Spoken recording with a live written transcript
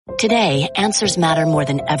Today, answers matter more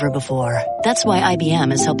than ever before. That's why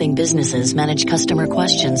IBM is helping businesses manage customer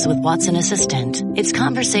questions with Watson Assistant. It's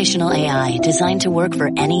conversational AI designed to work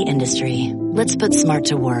for any industry. Let's put smart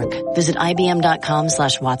to work. Visit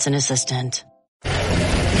IBM.com/Watson Assistant.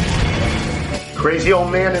 Crazy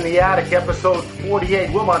Old Man in the Attic, episode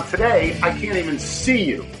 48. Wilbon, today I can't even see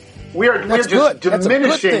you. We're just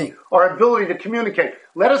diminishing our ability to communicate.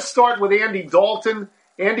 Let us start with Andy Dalton.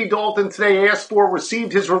 Andy Dalton today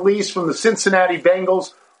received his release from the Cincinnati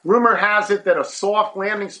Bengals. Rumor has it that a soft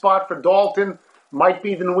landing spot for Dalton might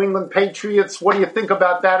be the New England Patriots. What do you think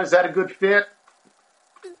about that? Is that a good fit?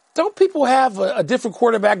 Don't people have a different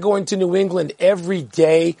quarterback going to New England every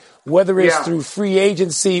day, whether it's through free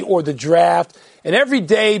agency or the draft? And every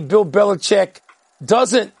day Bill Belichick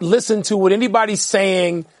doesn't listen to what anybody's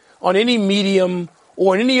saying on any medium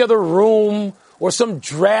or in any other room or some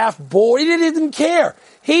draft board. He didn't care.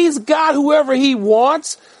 He's got whoever he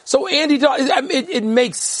wants. So Andy Dalton, it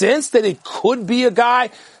makes sense that it could be a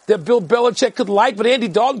guy that Bill Belichick could like, but Andy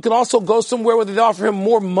Dalton could also go somewhere where they offer him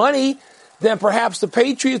more money than perhaps the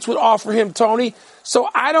Patriots would offer him, Tony. So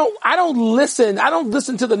I don't listen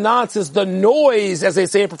to the nonsense, the noise, as they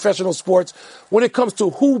say in professional sports, when it comes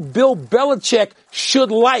to who Bill Belichick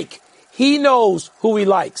should like. He knows who he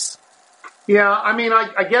likes. Yeah, I mean,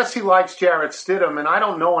 I guess he likes Jarrett Stidham, and I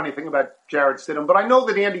don't know anything about Jarrett Stidham, but I know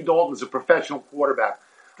that Andy Dalton is a professional quarterback.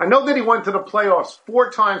 I know that he went to the playoffs 4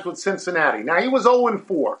 times with Cincinnati. Now, he was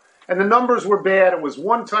 0-4, and the numbers were bad. It was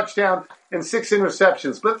 1 touchdown and 6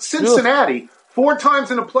 interceptions. But Cincinnati, 4 times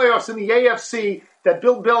in the playoffs in the AFC that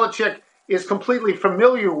Bill Belichick is completely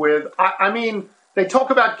familiar with. I mean, they talk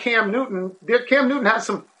about Cam Newton. Cam Newton has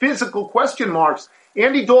some physical question marks.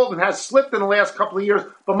 Andy Dalton has slipped in the last couple of years.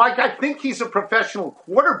 But, Mike, I think he's a professional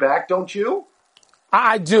quarterback, don't you?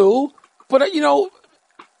 I do. But,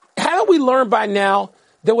 haven't we learned by now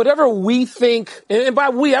that whatever we think, and by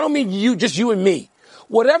we, I don't mean you, just you and me,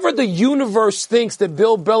 whatever the universe thinks that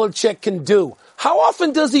Bill Belichick can do, how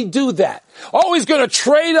often does he do that? Oh, he's going to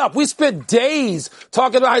trade up. We spent days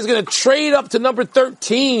talking about how he's going to trade up to number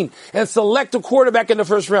 13 and select a quarterback in the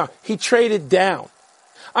first round. He traded down.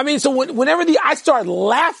 I mean, so whenever I start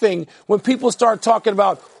laughing when people start talking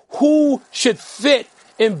about who should fit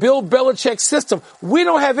in Bill Belichick's system, we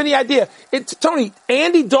don't have any idea. Tony,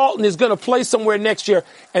 Andy Dalton is going to play somewhere next year,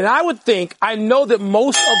 and I know that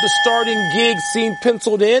most of the starting gigs seem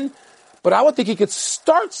penciled in, but I would think he could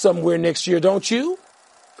start somewhere next year, don't you?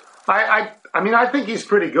 I mean, I think he's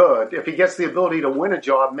pretty good. If he gets the ability to win a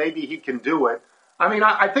job, maybe he can do it. I mean,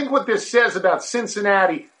 I think what this says about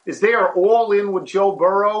Cincinnati is they are all in with Joe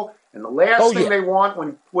Burrow, and the last thing they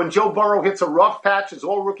want when Joe Burrow hits a rough patch, as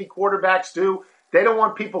all rookie quarterbacks do, they don't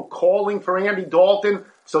want people calling for Andy Dalton,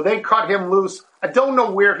 so they cut him loose. I don't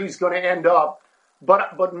know where he's going to end up,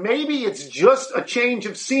 but maybe it's just a change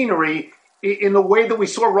of scenery in the way that we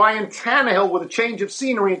saw Ryan Tannehill with a change of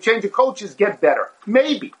scenery and change of coaches get better.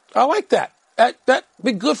 Maybe. I like that. That'd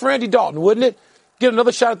be good for Andy Dalton, wouldn't it? Get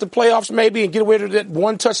another shot at the playoffs maybe and get away to that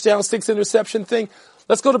 1 touchdown, 6 interception thing.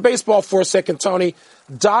 Let's go to baseball for a second, Tony.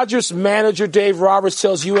 Dodgers manager Dave Roberts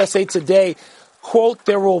tells USA Today, quote,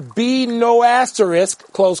 there will be no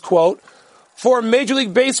asterisk, close quote, for Major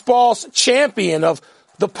League Baseball's champion of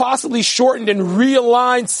the possibly shortened and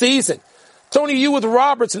realigned season. Tony, you with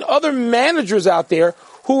Roberts and other managers out there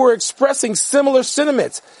who are expressing similar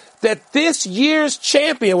sentiments that this year's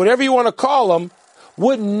champion, whatever you want to call him,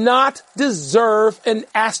 would not deserve an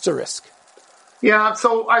asterisk. Yeah,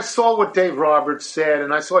 so I saw what Dave Roberts said,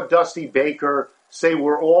 and I saw Dusty Baker say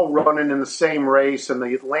we're all running in the same race, and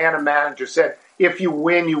the Atlanta manager said, if you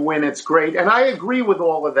win, it's great. And I agree with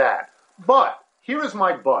all of that. But, here is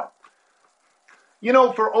my but.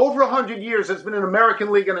 For over 100 years, there's been an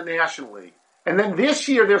American League and a National League. And then this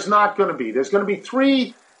year, there's not going to be. There's going to be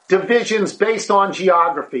 3 divisions based on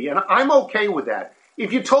geography, and I'm okay with that.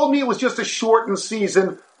 If you told me it was just a shortened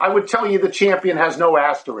season, I would tell you the champion has no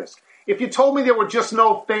asterisk. If you told me there were just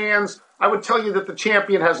no fans, I would tell you that the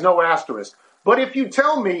champion has no asterisk. But if you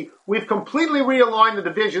tell me we've completely realigned the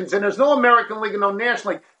divisions and there's no American League and no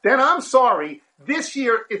National League, then I'm sorry. This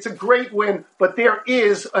year, it's a great win, but there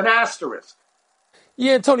is an asterisk.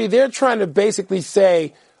 Yeah, Tony, they're trying to basically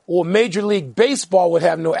say, well, Major League Baseball would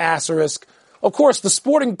have no asterisk. Of course, the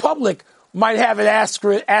sporting public might have an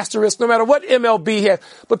asterisk no matter what MLB has.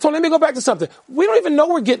 But, Tony, let me go back to something. We don't even know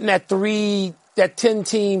we're getting that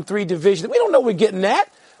 10-team, 3 division. We don't know we're getting that.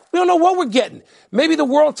 We don't know what we're getting. Maybe the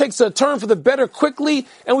world takes a turn for the better quickly,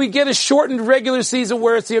 and we get a shortened regular season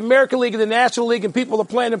where it's the American League and the National League, and people are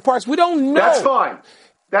playing in parks. We don't know. That's fine.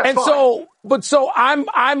 That's fine. So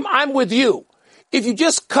I'm with you. If you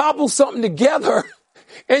just cobble something together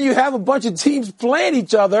and you have a bunch of teams playing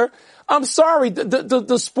each other, I'm sorry,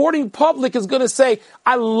 the sporting public is going to say,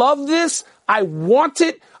 I love this, I want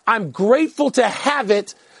it, I'm grateful to have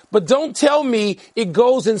it, but don't tell me it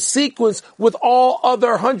goes in sequence with all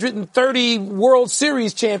other 130 World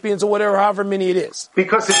Series champions or whatever, however many it is.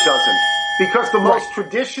 Because it doesn't. Because the most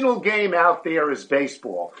traditional game out there is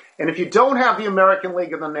baseball. And if you don't have the American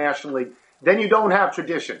League and the National League, then you don't have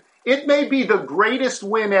tradition. It may be the greatest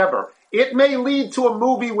win ever. It may lead to a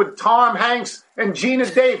movie with Tom Hanks and Gina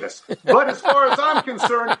Davis. But as far as I'm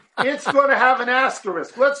concerned, it's going to have an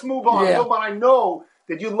asterisk. Let's move on. Yeah. But I know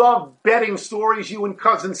that you love betting stories, you and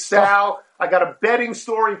Cousin Sal. I got a betting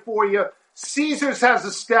story for you. Caesars has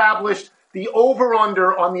established the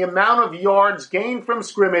over-under on the amount of yards gained from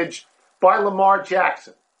scrimmage by Lamar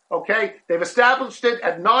Jackson. Okay? They've established it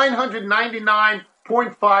at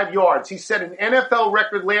 999.5 yards. He set an NFL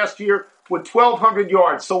record last year with 1,200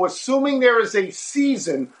 yards. So assuming there is a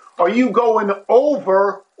season, are you going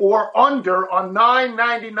over or under on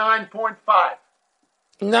 999.5?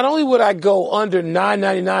 Not only would I go under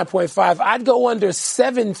 999.5, I'd go under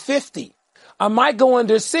 750. I might go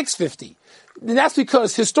under 650. And that's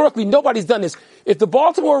because historically nobody's done this. If the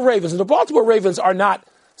Baltimore Ravens are not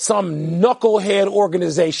some knucklehead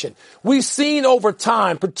organization. We've seen over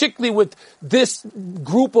time, particularly with this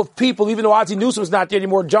group of people, even though Ozzie Newsom's not there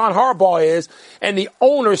anymore, John Harbaugh is, and the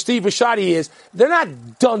owner, Steve Bisciotti, is, they're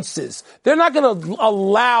not dunces. They're not going to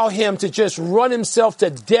allow him to just run himself to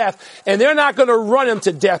death, and they're not going to run him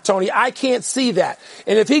to death, Tony. I can't see that.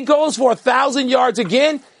 And if he goes for 1,000 yards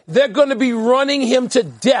again, they're going to be running him to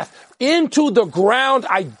death into the ground.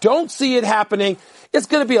 I don't see it happening. It's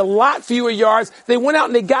going to be a lot fewer yards. They went out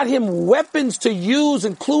and they got him weapons to use,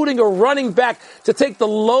 including a running back to take the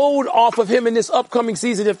load off of him in this upcoming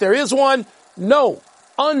season. If there is one, no.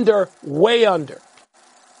 Under, way under.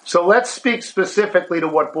 So let's speak specifically to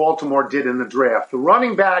what Baltimore did in the draft. The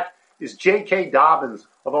running back is J.K. Dobbins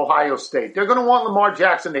of Ohio State. They're going to want Lamar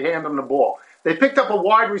Jackson to hand them the ball. They picked up a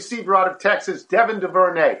wide receiver out of Texas, Devin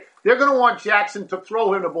DuVernay. They're going to want Jackson to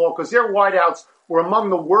throw him the ball because their wideouts were among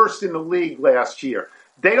the worst in the league last year.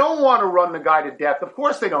 They don't want to run the guy to death. Of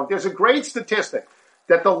course they don't. There's a great statistic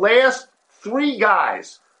that the last three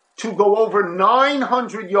guys to go over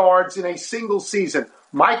 900 yards in a single season,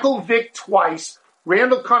 Michael Vick twice,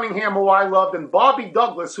 Randall Cunningham, who I loved, and Bobby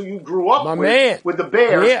Douglas, who you grew up with the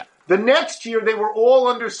Bears. Yeah. The next year, they were all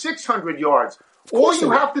under 600 yards. All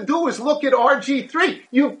you have to do is look at RG3.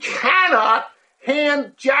 You cannot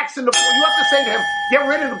hand Jackson the ball. You have to say to him, get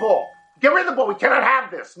rid of the ball. Get rid of the ball. We cannot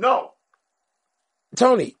have this. No.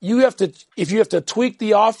 Tony, if you have to tweak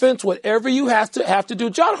the offense, whatever you have to do.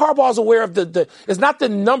 John Harbaugh's aware of it's not the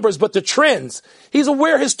numbers, but the trends. He's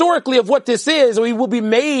aware historically of what this is, or he will be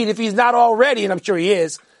made if he's not already, and I'm sure he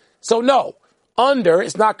is. So no, under,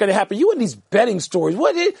 it's not going to happen. You and these betting stories. I'm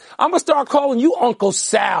going to start calling you Uncle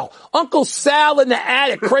Sal. Uncle Sal in the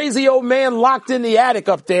attic. Crazy old man locked in the attic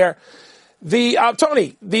up there.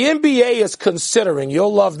 Tony, the NBA is considering,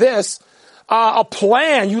 you'll love this, a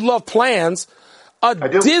plan. You love plans. A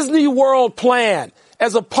Disney World plan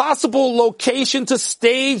as a possible location to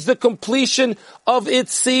stage the completion of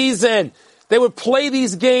its season. They would play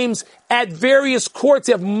these games at various courts.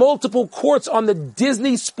 They have multiple courts on the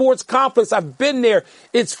Disney Sports Complex. I've been there.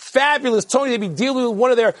 It's fabulous. Tony, they'd be dealing with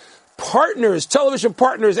one of their partners, television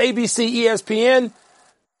partners, ABC, ESPN.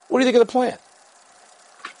 What do you think of the plan?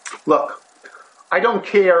 Look, I don't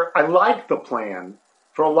care. I like the plan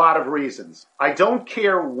for a lot of reasons. I don't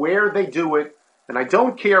care where they do it, and I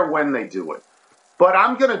don't care when they do it. But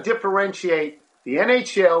I'm going to differentiate the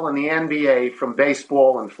NHL and the NBA from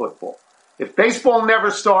baseball and football. If baseball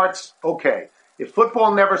never starts, okay. If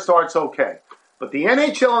football never starts, okay. But the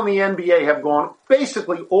NHL and the NBA have gone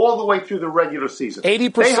basically all the way through the regular season.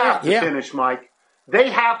 80%. They have to finish, Mike. They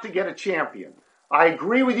have to get a champion. I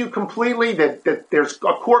agree with you completely that there's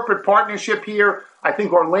a corporate partnership here. I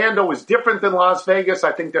think Orlando is different than Las Vegas.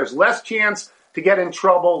 I think there's less chance to get in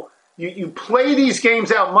trouble. You play these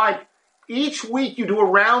games out, Mike. Each week you do a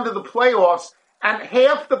round of the playoffs, and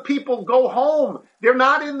half the people go home. They're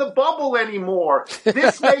not in the bubble anymore.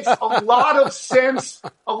 This makes a lot of sense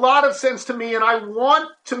to me, and I want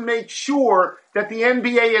to make sure that the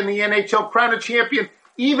NBA and the NHL crown a champion,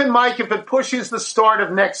 even, Mike, if it pushes the start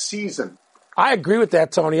of next season. I agree with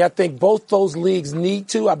that, Tony. I think both those leagues need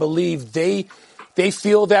to. I believe they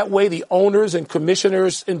feel that way. The owners and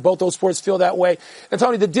commissioners in both those sports feel that way. And,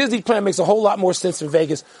 Tony, the Disney plan makes a whole lot more sense in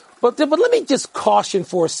Vegas. But let me just caution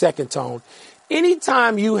for a second, Tone.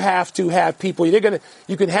 Anytime you have to have people, you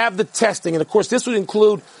can have the testing. And, of course, this would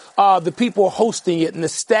include the people hosting it and the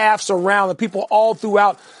staffs around, the people all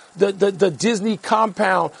throughout the Disney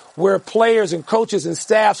compound where players and coaches and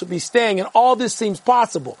staffs would be staying, and all this seems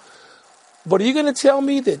possible. But are you going to tell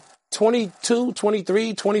me that 22,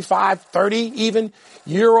 23, 25, 30 even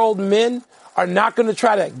year-old men are not going to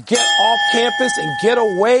try to get off campus and get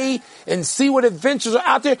away and see what adventures are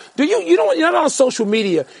out there? You're not on social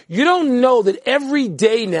media. You don't know that every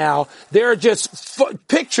day now there are just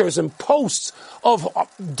pictures and posts of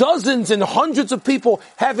dozens and hundreds of people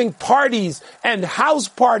having parties and house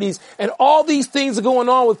parties, and all these things are going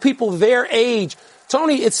on with people their age.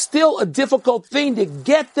 Tony, it's still a difficult thing to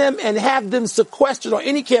get them and have them sequestered on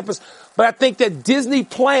any campus, but I think that Disney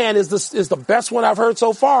plan is the best one I've heard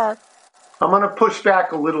so far. I'm going to push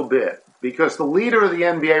back a little bit because the leader of the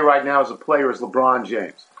NBA right now as a player is LeBron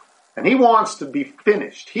James. And he wants to be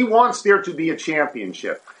finished. He wants there to be a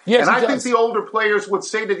championship. Yes, and I think the older players would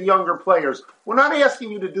say to the younger players, we're not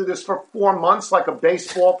asking you to do this for 4 months like a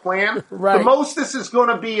baseball plan. Right. The most this is going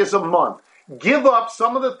to be is a month. Give up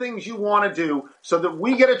some of the things you want to do so that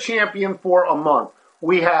we get a champion for a month.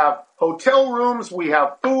 We have hotel rooms, we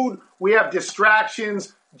have food, we have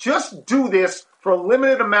distractions. Just do this for a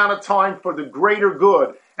limited amount of time for the greater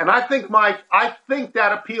good. And I think, Mike,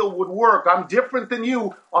 that appeal would work. I'm different than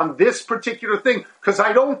you on this particular thing because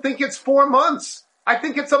I don't think it's 4 months. I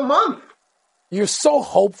think it's a month. You're so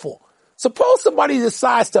hopeful. Suppose somebody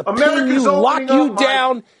decides to pin you, lock you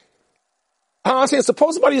down. I'm saying,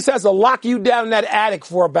 suppose somebody decides to lock you down in that attic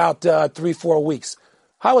for about 3-4 weeks.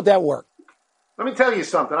 How would that work? Let me tell you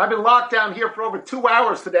something. I've been locked down here for over 2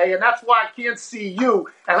 hours today, and that's why I can't see you.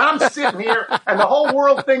 And I'm sitting here, and the whole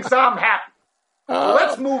world thinks I'm happy. So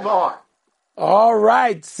let's move on. All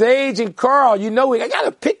right, Sage and Carl, I got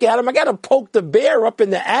to pick at them. I got to poke the bear up in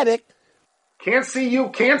the attic. Can't see you,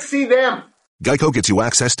 can't see them. Geico gets you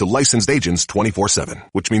access to licensed agents 24/7,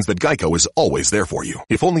 which means that Geico is always there for you.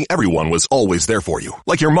 If only everyone was always there for you.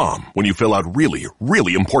 Like your mom, when you fill out really,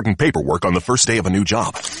 really important paperwork on the first day of a new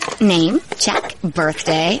job. Name, check.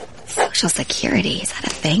 Birthday, Social Security, is that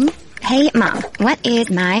a thing? Hey, Mom, what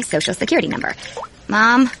is my Social Security number?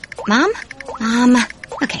 Mom.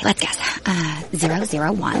 Okay, let's guess.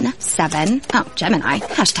 0017. Oh, Gemini.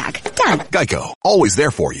 Hashtag done. Geico, always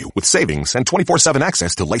there for you with savings and 24/7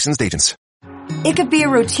 access to licensed agents. It could be a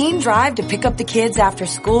routine drive to pick up the kids after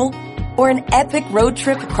school or an epic road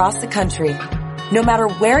trip across the country. No matter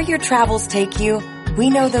where your travels take you, we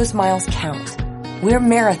know those miles count. We're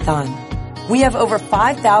Marathon. We have over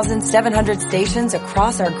 5,700 stations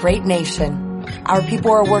across our great nation. Our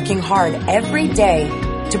people are working hard every day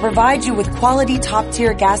to provide you with quality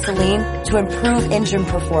top-tier gasoline to improve engine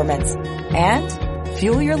performance and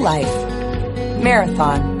fuel your life.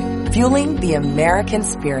 Marathon, fueling the American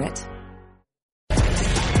spirit.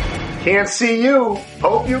 Can't see you.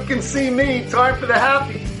 Hope you can see me. Time for the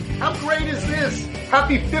happy. How great is this?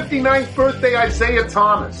 Happy 59th birthday, Isaiah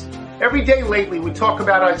Thomas. Every day lately we talk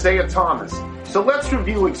about Isaiah Thomas. So let's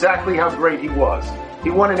review exactly how great he was. He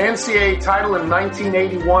won an NCAA title in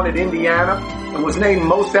 1981 at Indiana and was named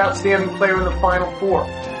Most Outstanding Player in the Final Four.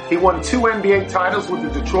 He won 2 NBA titles with the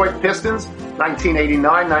Detroit Pistons,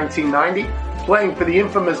 1989-1990, playing for the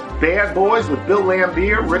infamous Bad Boys with Bill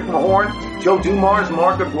Laimbeer, Rick Mahorn, Joe Dumars,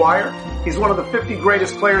 Mark Aguirre. He's one of the 50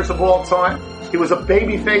 greatest players of all time. He was a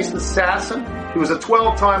baby-faced assassin. He was a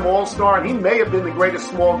 12-time All-Star, and he may have been the greatest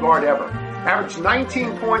small guard ever. Averaged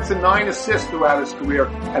 19 points and 9 assists throughout his career,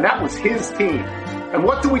 and that was his team. And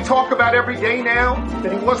what do we talk about every day now?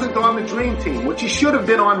 That he wasn't on the dream team, which he should have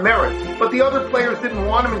been on merit. But the other players didn't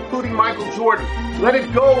want him, including Michael Jordan. Let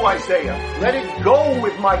it go, Isaiah. Let it go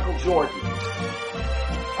with Michael Jordan.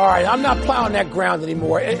 All right, I'm not plowing that ground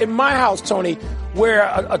anymore. In my house, Tony, where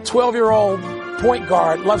a 12-year-old point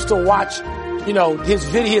guard loves to watch,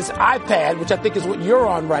 his iPad, which I think is what you're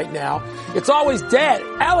on right now, it's always, Dad,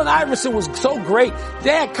 Allen Iverson was so great.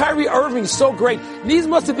 Dad, Kyrie Irving's so great. These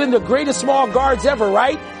must have been the greatest small guards ever,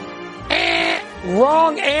 right?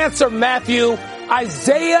 Wrong answer, Matthew.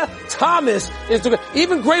 Isaiah Thomas is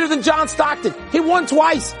even greater than John Stockton. He won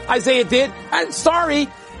twice, Isaiah did. I'm sorry,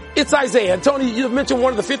 it's Isaiah. And Tony, you mentioned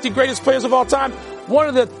one of the 50 greatest players of all time. One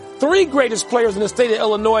of the 3 greatest players in the state of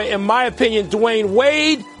Illinois, in my opinion, Dwayne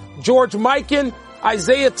Wade, George Mikan,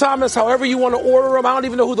 Isaiah Thomas, however you want to order them. I don't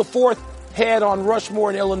even know who the 4th head on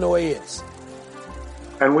Rushmore in Illinois is.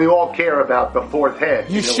 And we all care about the 4th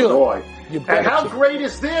head in Illinois. And how great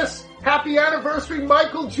is this? Happy anniversary,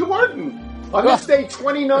 Michael Jordan. On this day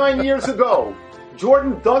 29 years ago,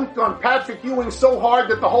 Jordan dunked on Patrick Ewing so hard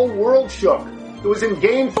that the whole world shook. It was in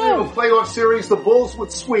Game 3 of the playoff series the Bulls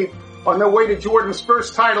would sweep on their way to Jordan's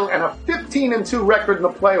first title and a 15-2 record in the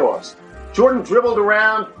playoffs. Jordan dribbled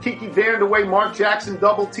around, Kiki Vandeweghe, Mark Jackson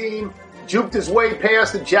double team, juked his way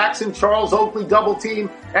past the Jackson-Charles Oakley double team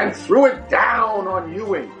and threw it down on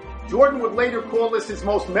Ewing. Jordan would later call this his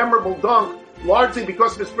most memorable dunk, largely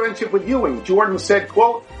because of his friendship with Ewing. Jordan said,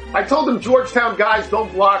 quote, I told him Georgetown guys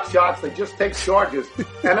don't block shots, they just take charges.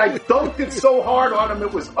 And I dunked it so hard on him,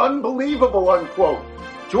 it was unbelievable, unquote.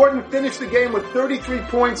 Jordan finished the game with 33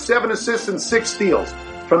 points, 7 assists, and 6 steals.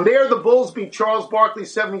 From there, the Bulls beat Charles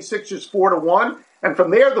Barkley's 76ers 4-1. And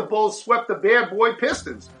from there, the Bulls swept the bad boy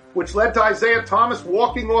Pistons, which led to Isaiah Thomas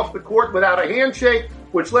walking off the court without a handshake,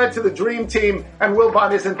 which led to the Dream Team. And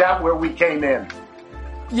Wilbon, isn't that where we came in?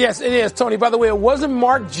 Yes, it is, Tony. By the way, it wasn't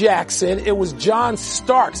Mark Jackson. It was John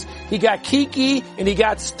Starks. He got Kiki and he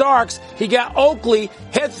got Starks. He got Oakley,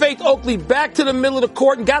 head faked Oakley back to the middle of the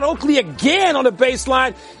court and got Oakley again on the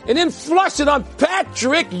baseline and then flushed it on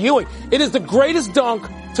Patrick Ewing. It is the greatest dunk,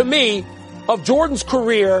 to me, of Jordan's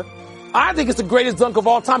career. I think it's the greatest dunk of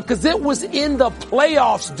all time because it was in the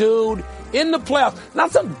playoffs, dude. In the playoffs.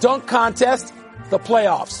 Not some dunk contest. The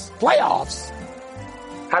playoffs. Playoffs.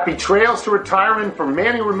 Happy trails to retirement for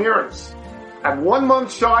Manny Ramirez. At 1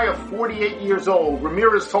 month shy of 48 years old,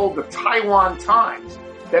 Ramirez told the Taiwan Times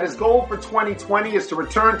that his goal for 2020 is to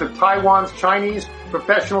return to Taiwan's Chinese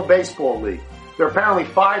Professional Baseball League. There are apparently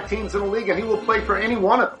 5 teams in the league, and he will play for any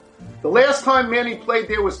one of them. The last time Manny played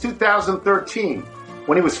there was 2013.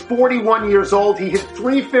 When he was 41 years old, he hit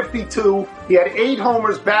 .352. He had 8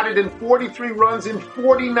 homers, batted in 43 runs in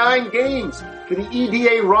 49 games for the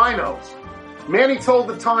EDA Rhinos. Manny told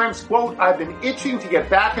the Times, quote, I've been itching to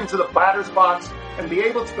get back into the batter's box and be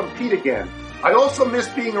able to compete again. I also miss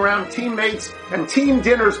being around teammates and team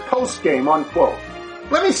dinners post-game, unquote.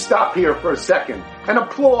 Let me stop here for a second and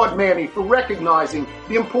applaud Manny for recognizing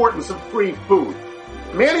the importance of free food.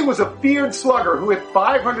 Manny was a feared slugger who hit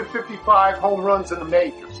 555 home runs in the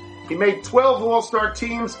majors. He made 12 All-Star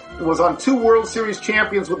teams and was on 2 World Series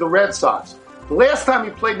champions with the Red Sox. The last time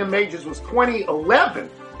he played in the majors was 2011,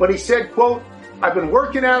 but he said, quote, I've been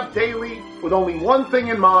working out daily with only one thing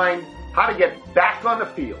in mind, how to get back on the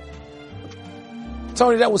field.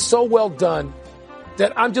 Tony, that was so well done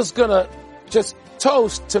that I'm just going to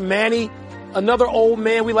toast to Manny, another old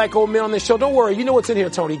man. We like old men on this show. Don't worry. You know what's in here,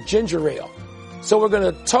 Tony, ginger ale. So we're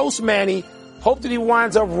going to toast Manny, hope that he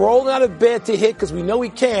winds up rolling out of bed to hit because we know he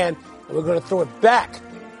can, and we're going to throw it back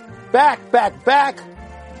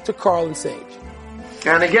to Carl and Sage.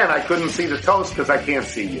 And again, I couldn't see the toast because I can't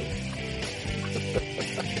see you.